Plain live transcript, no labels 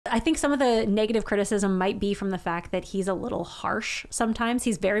I think some of the negative criticism might be from the fact that he's a little harsh sometimes.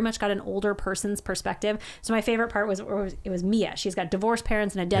 He's very much got an older person's perspective. So my favorite part was it was Mia. She's got divorced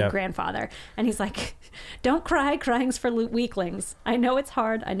parents and a dead grandfather. And he's like, don't cry. Crying's for weaklings. I know it's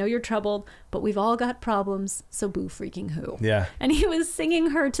hard. I know you're troubled, but we've all got problems. So boo freaking who. Yeah. And he was singing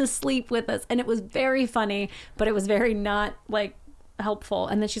her to sleep with us. And it was very funny, but it was very not like helpful.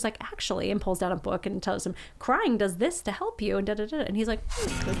 And then she's like, actually, and pulls down a book and tells him, crying does this to help you, and and he's like,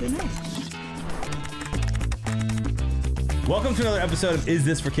 good to know. Welcome to another episode of Is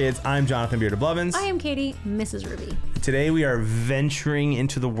This for Kids? I'm Jonathan Beard of Blevins. I am Katie, MrsRuvi. Today we are venturing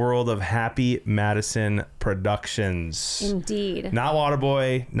into the world of Happy Madison Productions. Indeed. Not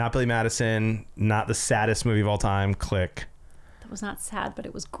Waterboy, not Billy Madison, not the saddest movie of all time, Click. That was not sad, but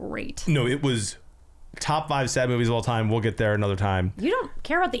it was great. No, it was top 5 sad movies of all time. We'll get there another time. You don't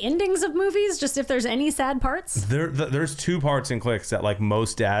care about the endings of movies, just if there's any sad parts? There's 2 parts in Clicks that like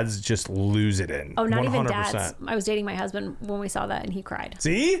most dads just lose it in. Oh, not 100%. Even 100%. dads. I was dating my husband when we saw that and he cried.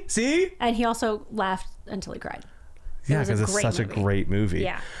 See? And he also laughed until he cried. Yeah, because it's such a great movie.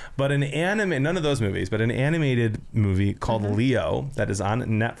 Yeah. But none of those movies, but an animated movie called Leo that is on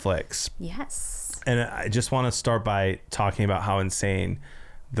Netflix. Yes. And I just want to start by talking about how insane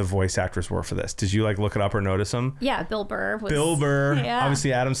the voice actors were for this. Did you like look it up or notice them? Yeah, Bill Burr. Yeah.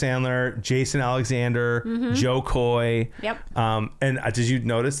 Obviously Adam Sandler, Jason Alexander, Joe Coy. Yep. And did you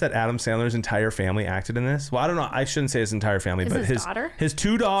notice that Adam Sandler's entire family acted in this? Well, I don't know. I shouldn't say his entire family, but his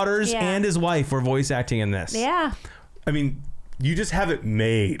 2 daughters and his wife were voice acting in this. Yeah. I mean, you just have it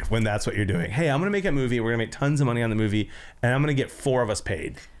made when that's what you're doing. Hey, I'm going to make a movie. We're going to make tons of money on the movie, and I'm going to get 4 of us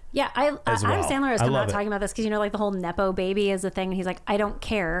paid. Yeah, Adam Sandler has come out talking about this because, like the whole Nepo baby is a thing. And he's like, I don't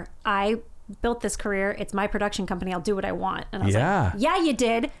care. I built this career. It's my production company. I'll do what I want. And I was like, yeah, you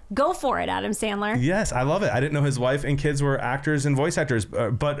did. Go for it, Adam Sandler. Yes, I love it. I didn't know his wife and kids were actors and voice actors,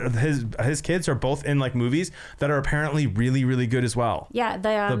 but his kids are both in like movies that are apparently really, really good as well. Yeah,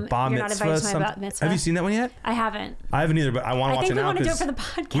 the Bar Mitzvah. You're not invited to my Bar Mitzvah. Have you seen that one yet? I haven't. I haven't either, but I want to watch it now. I think we want to do it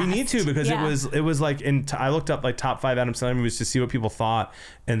for the podcast. We need to because it was like I looked up like top 5 Adam Sandler movies to see what people thought,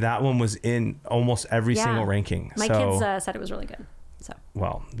 and that one was in almost every single ranking. My kids said it was really good. So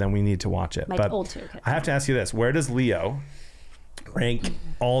well, then we need to watch it. My old 2 kids. I have to ask you this: where does Leo rank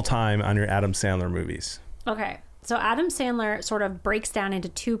all time on your Adam Sandler movies? Okay, so Adam Sandler sort of breaks down into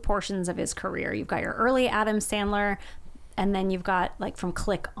 2 portions of his career. You've got your early Adam Sandler, and then you've got like from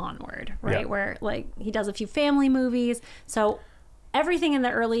Click onward, right? Where like he does a few family movies. So everything in the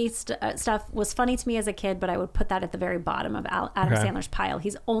early stuff was funny to me as a kid, but I would put that at the very bottom of Adam Sandler's pile.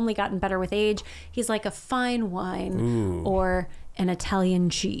 He's only gotten better with age. He's like a fine wine or an Italian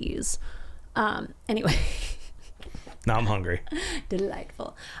cheese. Anyway. Now I'm hungry.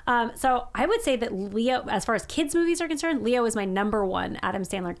 Delightful. So I would say that Leo, as far as kids movies are concerned, Leo is my #1 Adam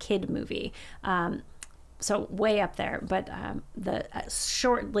Sandler kid movie. So way up there, but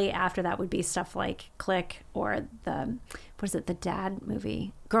shortly after that would be stuff like Click or the dad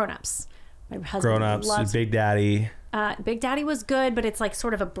movie, Grown Ups. My husband Grown Ups, Big Daddy. Big Daddy was good, but it's like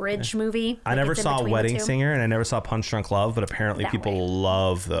sort of a bridge movie. I never saw Wedding Singer, and I never saw Punch Drunk Love, but apparently people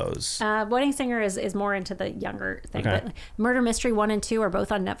love those. Wedding Singer is more into the younger thing. Okay. But Murder Mystery 1 and 2 are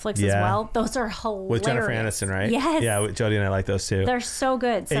both on Netflix as well. Those are hilarious. With Jennifer Aniston, right? Yes. Yeah, Jodie and I like those too. They're so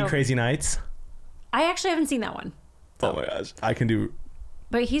good. 8 Crazy Nights. I actually haven't seen that one. So. Oh my gosh. I can do...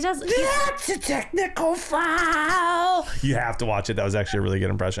 But he does... That's a technical foul! You have to watch it. That was actually a really good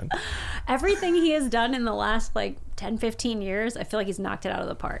impression. Everything he has done in the last 10, 15 years, I feel like he's knocked it out of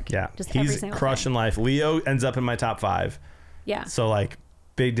the park. Yeah. Just he's crushing life. Leo ends up in my top 5. Yeah. So like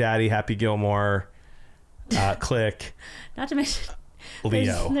Big Daddy, Happy Gilmore, Click. Not to mention...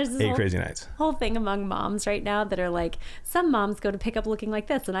 Leo, there's 8 Crazy Nights. Whole thing among moms right now that are like, some moms go to pick up looking like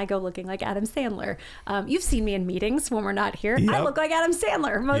this and I go looking like Adam Sandler. You've seen me in meetings when we're not here. I look like Adam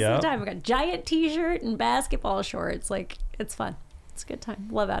Sandler most of the time. I've got a giant t-shirt and basketball shorts. Like, it's fun. It's a good time.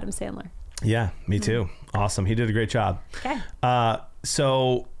 Love Adam Sandler. Yeah, me too. Awesome. He did a great job. Okay.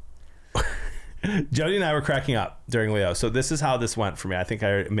 So Jody and I were cracking up during Leo. So this is how this went for me. I think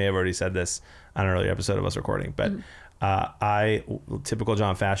I may have already said this on an earlier episode of us recording, but I, typical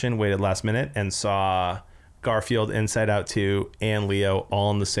John fashion, waited last minute and saw Garfield, Inside Out 2, and Leo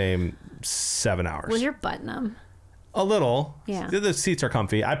all in the same 7 hours. Was your butt numb? A little. Yeah. The seats are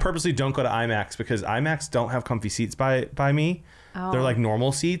comfy. I purposely don't go to IMAX because IMAX don't have comfy seats by me. Oh. They're like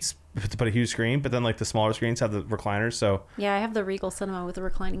normal seats, but a huge screen. But then like the smaller screens have the recliners. So yeah, I have the Regal Cinema with the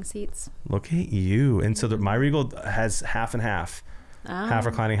reclining seats. Look at you. And so my Regal has half and half. half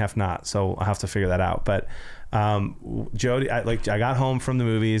reclining, half not. So I'll have to figure that out. But Jody, I got home from the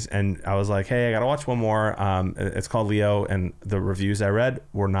movies and I was like, hey, I gotta watch one more. It's called Leo, and the reviews I read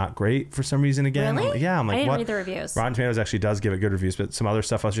were not great for some reason. Again, really? Yeah, I'm like, I didn't what? read the reviews. Rotten Tomatoes actually does give it good reviews, but some other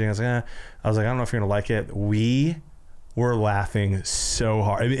stuff I was reading, I was like, I don't know if you're gonna like it. We were laughing so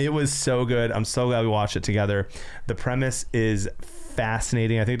hard. I mean, it was so good. I'm so glad we watched it together. The premise is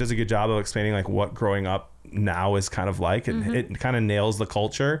fascinating. I think it does a good job of explaining like what growing up now is kind of like. It kind of nails the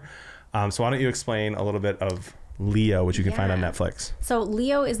culture. So why don't you explain a little bit of Leo, which you can find on Netflix. So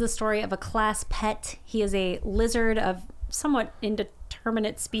Leo is the story of a class pet. He is a lizard of somewhat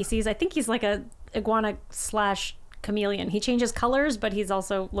indeterminate species. I think he's like a iguana / chameleon. He changes colors, but he's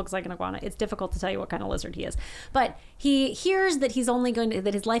also looks like an iguana. It's difficult to tell you what kind of lizard he is. But he hears that he's only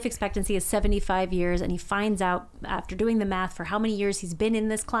that his life expectancy is 75 years, and he finds out after doing the math for how many years he's been in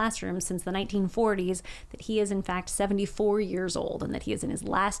this classroom since the 1940s that he is in fact 74 years old and that he is in his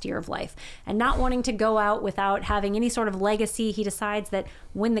last year of life. And not wanting to go out without having any sort of legacy, he decides that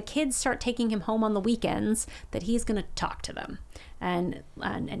when the kids start taking him home on the weekends, that he's going to talk to them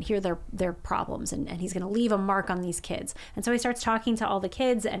and hear their problems, and he's going to leave a mark on these kids. And so he starts talking to all the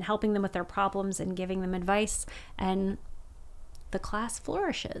kids and helping them with their problems and giving them advice, and the class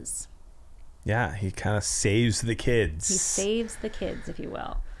flourishes. Yeah, he kind of saves the kids. He saves the kids, if you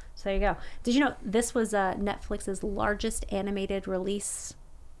will. So there you go. Did you know this was Netflix's largest animated release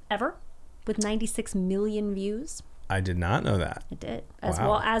ever, with 96 million views? I did not know that. It did.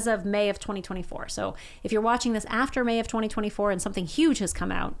 Well, as of May of 2024. So if you're watching this after May of 2024 and something huge has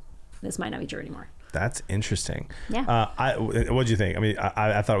come out, this might not be true anymore. That's interesting. Yeah. What'd you think? I mean,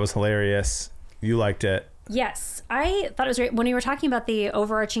 I thought it was hilarious. You liked it. Yes, I thought it was great. When we were talking about the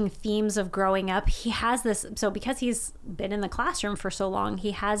overarching themes of growing up, he has this, so because he's been in the classroom for so long,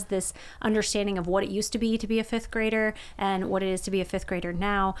 he has this understanding of what it used to be a fifth grader and what it is to be a fifth grader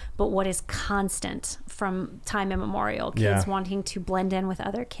now, but what is constant from time immemorial. Kids wanting to blend in with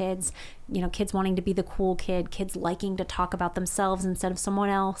other kids, kids wanting to be the cool kid, kids liking to talk about themselves instead of someone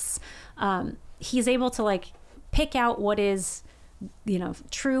else. He's able to like pick out what is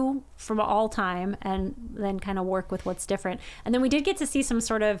true from all time and then kind of work with what's different. And then we did get to see some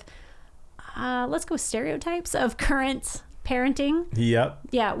sort of let's go stereotypes of current parenting. Yep.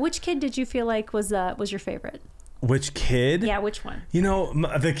 Yeah. Which kid did you feel like was your favorite? Which kid? Yeah, which one?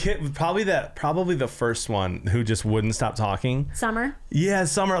 The kid, probably the first one who just wouldn't stop talking. Summer. Yeah,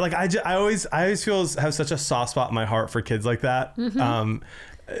 Summer. Like I always have such a soft spot in my heart for kids like that.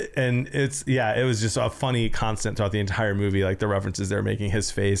 And it was just a funny constant throughout the entire movie. Like the references they're making,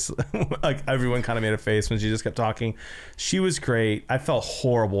 his face, like everyone kind of made a face when she just kept talking. She was great. I felt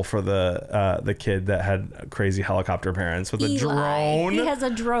horrible for the kid that had crazy helicopter parents with a drone. He has a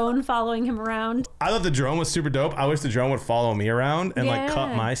drone following him around. I thought the drone was super dope. I wish the drone would follow me around and like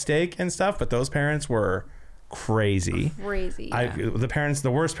cut my steak and stuff. But those parents were crazy. Yeah.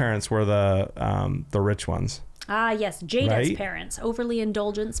 The worst parents were the rich ones. Ah, yes. Jada's parents. Overly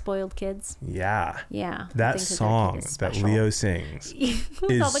indulgent, spoiled kids. Yeah. Yeah. That song that Leo sings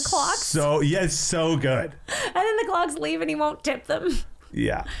with all the clocks. It's so good. And then the clocks leave and he won't tip them.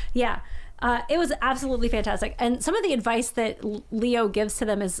 Yeah. Yeah. It was absolutely fantastic. And some of the advice that Leo gives to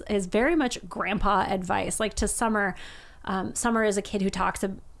them is very much grandpa advice. Like to Summer, Summer is a kid who talks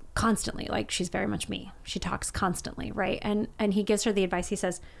constantly. Like she's very much me. She talks constantly, right? And he gives her the advice. He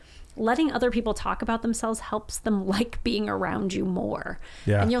says, letting other people talk about themselves helps them like being around you more.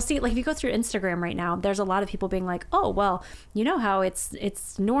 Yeah. And you'll see, like if you go through Instagram right now, there's a lot of people being like, oh, well, you know how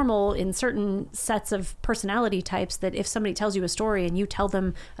it's normal in certain sets of personality types that if somebody tells you a story and you tell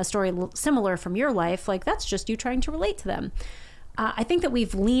them a story similar from your life, like that's just you trying to relate to them. I think that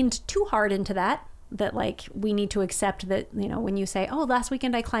we've leaned too hard into that like we need to accept that, when you say, oh, last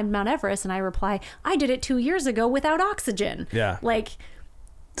weekend I climbed Mount Everest, and I reply, I did it 2 years ago without oxygen. Yeah. Like,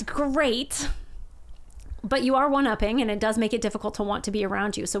 great, but you are one-upping, and it does make it difficult to want to be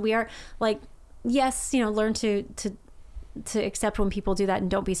around you. So we are like, yes, learn to accept when people do that and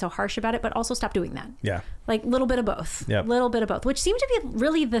don't be so harsh about it, but also stop doing that. Yeah. Like little bit of both. Yep. Little bit of both, which seemed to be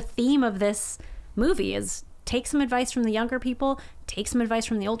really the theme of this movie is take some advice from the younger people, take some advice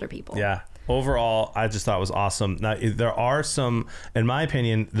from the older people. Yeah. Overall, I just thought it was awesome. Now, there are some, in my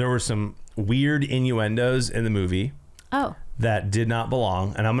opinion, there were some weird innuendos in the movie. Oh. That did not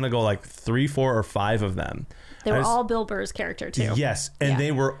belong, and I'm gonna go like 3, 4, or 5 of them. They were all Bill Burr's character too. Yes, and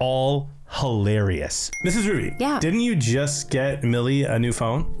they were all hilarious. MrsRuvi. Yeah. Didn't you just get Millie a new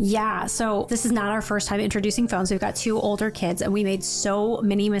phone? Yeah. So this is not our first time introducing phones. We've got 2 older kids and we made so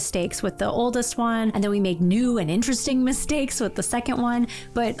many mistakes with the oldest one. And then we made new and interesting mistakes with the second one.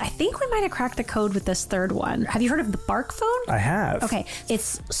 But I think we might have cracked the code with this third one. Have you heard of the Bark phone? I have. Okay.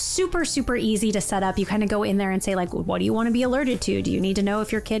 It's super, super easy to set up. You kind of go in there and say like, what do you want to be alerted to? Do you need to know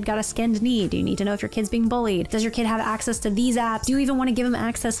if your kid got a skinned knee? Do you need to know if your kid's being bullied? Does your kid have access to these apps? Do you even want to give them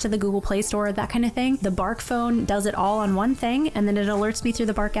access to the Google Play Store, that kind of thing? The Bark phone does it all on one thing, and then it alerts me through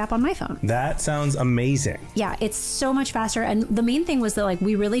the Bark app on my phone. That sounds amazing. Yeah, it's so much faster. And the main thing was that like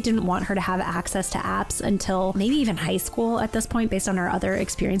we really didn't want her to have access to apps until maybe even high school at this point, based on our other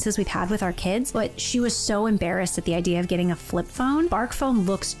experiences we've had with our kids. But she was so embarrassed at the idea of getting a flip phone. Bark phone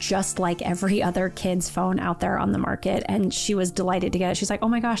looks just like every other kid's phone out there on the market, and she was delighted to get it. She's like, oh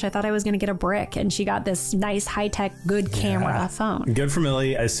my gosh, I thought I was going to get a brick, and she got this nice high-tech good camera phone. Good for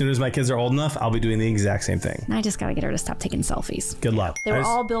Millie. As soon as my kids are old enough, I'll be doing the exact same thing. I just got to get her to stop taking selfies. Good luck. They were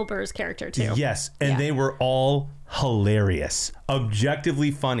all Bill Burr's character too. Yes, and they were all hilarious,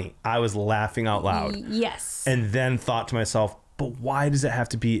 objectively funny. I was laughing out loud. Yes. And then thought to myself, but why does it have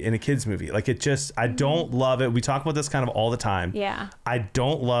to be in a kid's movie? Like, it just, I don't love it. We talk about this kind of all the time. Yeah. I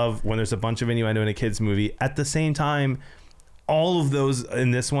don't love when there's a bunch of innuendo in a kid's movie. At the same time, all of those in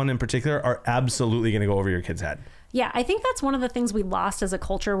this one in particular are absolutely going to go over your kid's head. Yeah, I think that's one of the things we lost as a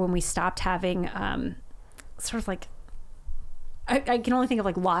culture when we stopped having sort of like, I can only think of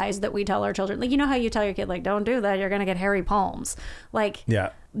like lies that we tell our children. Like, you know how you tell your kid, like, don't do that, you're going to get hairy palms. Like,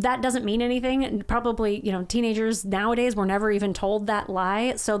 yeah, that doesn't mean anything. And probably, you know, teenagers nowadays were never even told that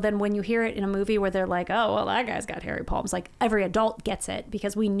lie. So then when you hear it in a movie where they're like, oh, well, that guy's got hairy palms, like every adult gets it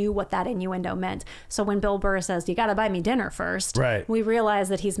because we knew what that innuendo meant. So when Bill Burr says, you got to buy me dinner first, right, we realize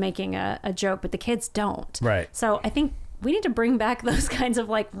that he's making a joke, but the kids don't. Right. So I think we need to bring back those kinds of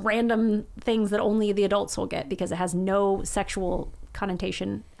like random things that only the adults will get because it has no sexual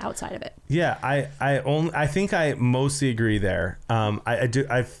connotation outside of it. Yeah, I think I mostly agree there.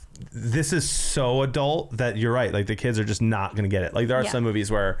 This is so adult that you're right. Like the kids are just not going to get it. Like there are some movies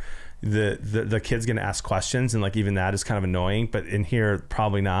where the kid's going to ask questions and like even that is kind of annoying, but in here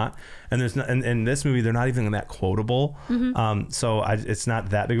probably not. And there's not, in this movie they're not even that quotable. So it's not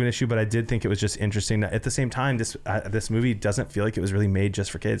that big of an issue, but I did think it was just interesting that at the same time this movie doesn't feel like it was really made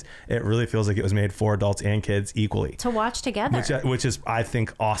just for kids. It really feels like it was made for adults and kids equally to watch together, which is I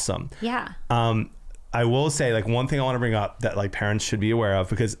think awesome. Yeah. I will say like one thing I want to bring up that like parents should be aware of,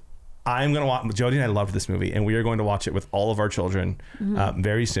 because I'm going to watch, Jody and I loved this movie and we are going to watch it with all of our children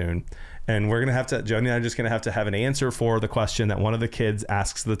very soon. And we're going to have to, Jody and I are just going to have an answer for the question that one of the kids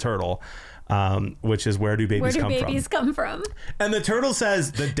asks the turtle, which is where do babies come from? And the turtle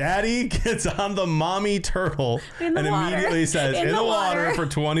saes, the daddy gets on the mommy turtle and immediately says, in the water for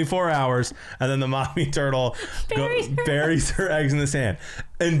 24 hours. And then the mommy turtle buries her eggs in the sand.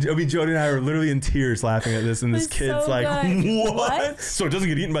 And I mean, Jody and I were literally in tears laughing at this. And this kid's like, what? So it doesn't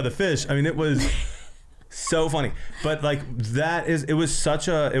get eaten by the fish. I mean, it was so funny. But like it was such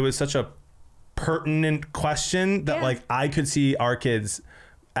a pertinent question that like I could see our kids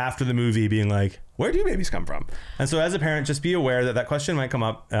after the movie being like, where do babies come from? And so as a parent, just be aware that question might come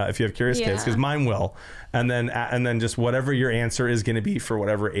up if you have curious kids, because mine will. And then just whatever your answer is going to be for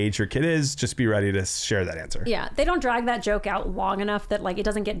whatever age your kid is, just be ready to share that answer. Yeah, they don't drag that joke out long enough that like it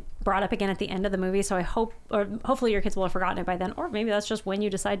doesn't get brought up again at the end of the movie. So I hope, or hopefully your kids will have forgotten it by then, or maybe that's just when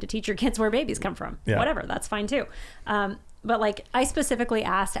you decide to teach your kids where babies come from. Yeah. Whatever, that's fine too. But like I specifically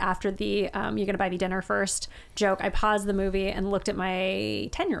asked after the you're gonna buy me dinner first joke, I paused the movie and looked at my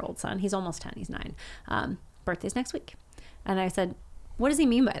 10-year-old son. He's almost 10, he's 9. Birthday's next week. And I said, what does he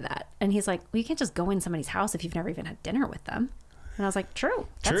mean by that? And he's like, well, you can't just go in somebody's house if you've never even had dinner with them. And I was like, true.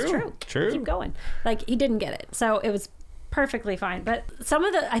 Keep going. Like he didn't get it. So it was perfectly fine. But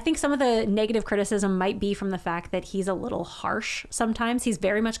I think some of the negative criticism might be from the fact that he's a little harsh sometimes. He's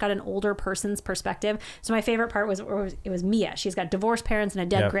very much got an older person's perspective. So my favorite part was it was Mia. She's got divorced parents and a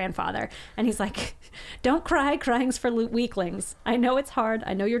dead grandfather. And he's like, don't cry. Crying's for weaklings. I know it's hard.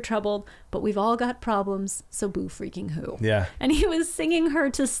 I know you're troubled, but we've all got problems. So boo freaking who. Yeah. And he was singing her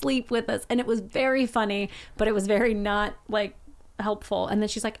to sleep with us. And it was very funny, but it was very not like helpful. And then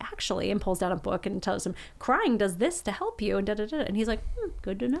she's like, actually, and pulls down a book and tells him crying does this to help you, and and he's like,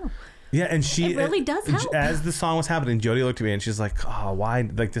 good to know. Yeah, and it really does help. As the song was happening, Jody looked at me and she's like, oh, why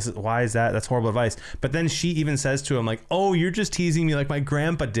is that? That's horrible advice. But then she even says to him like, oh, you're just teasing me like my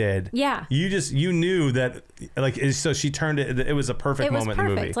grandpa did. Yeah. You knew that, like, so she turned it was a perfect moment in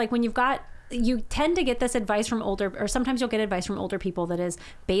the movie. Like when you tend to get this advice from or sometimes you'll get advice from older people that is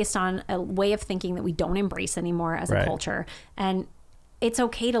based on a way of thinking that we don't embrace anymore as a culture. And it's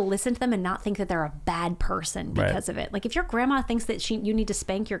okay to listen to them and not think that they're a bad person because of it. Like if your grandma thinks that you need to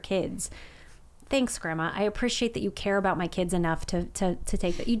spank your kids, thanks, Grandma. I appreciate that you care about my kids enough to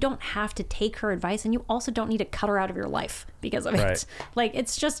take that. You don't have to take her advice, and you also don't need to cut her out of your life because of it. Like,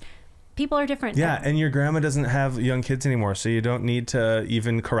 it's just, people are different. Yeah, and your grandma doesn't have young kids anymore, so you don't need to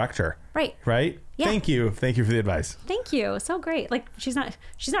even correct her. Right? Yeah. Thank you for the advice. Thank you. So great. Like, she's not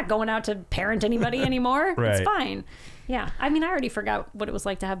going out to parent anybody anymore. It's fine. Yeah. I mean, I already forgot what it was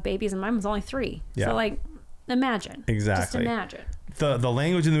like to have babies, and mine was only 3. Yeah. So, like, imagine. Exactly. Just imagine. The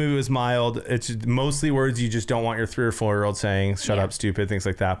language in the movie was mild. It's mostly words you just don't want your 3 or 4-year-old saying. Shut up, stupid, things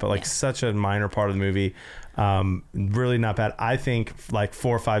like that. But like such a minor part of the movie. Really not bad. I think like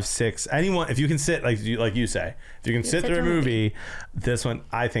 4, 5, 6. Anyone, if you can sit like you say, if you can sit through a movie, this one,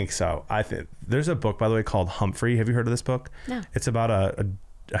 I think so. I think there's a book, by the way, called Humphrey. Have you heard of this book? No. It's about a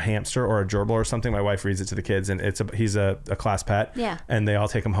hamster or a gerbil or something. My wife reads it to the kids, and he's a class pet. Yeah. And they all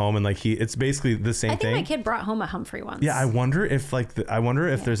take him home, and like it's basically the same thing. I think my kid brought home a Humphrey once. Yeah, I wonder if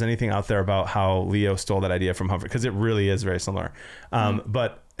there's anything out there about how Leo stole that idea from Humphrey, because it really is very similar.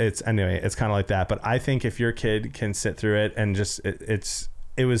 But it's kind of like that. But I think if your kid can sit through it and just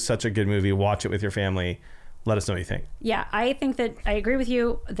it was such a good movie, watch it with your family. Let us know what you think. Yeah, I think that I agree with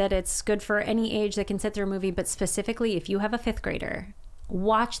you that it's good for any age that can sit through a movie, but specifically if you have a 5th grader,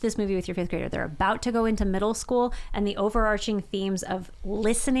 watch this movie with your 5th grader. They're about to go into middle school, and the overarching themes of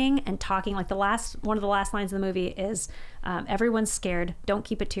listening and talking, like one of the last lines of the movie is, everyone's scared. Don't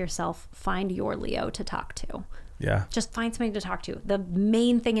keep it to yourself. Find your Leo to talk to. Yeah. Just find somebody to talk to. The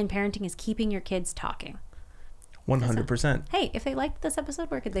main thing in parenting is keeping your kids talking. 100%. Hey, if they liked this episode,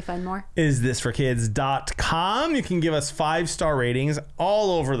 where could they find more? isthisforkids.com. You can give us 5-star ratings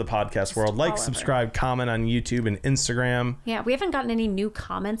all over the podcast world. Like, subscribe, comment on YouTube and Instagram. Yeah, we haven't gotten any new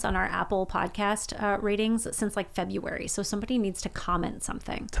comments on our Apple podcast ratings since like February. So somebody needs to comment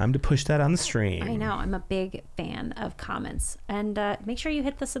something. Time to push that on the stream. I know. I'm a big fan of comments. And make sure you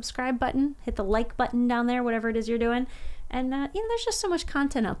hit the subscribe button, hit the like button down there, whatever it is you're doing. And, there's just so much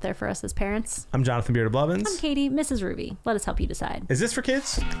content out there for us as parents. I'm Jonathan Beard of Blevins. I'm Katie, MrsRuvi. Let us help you decide. Is this for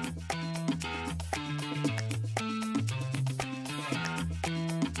kids?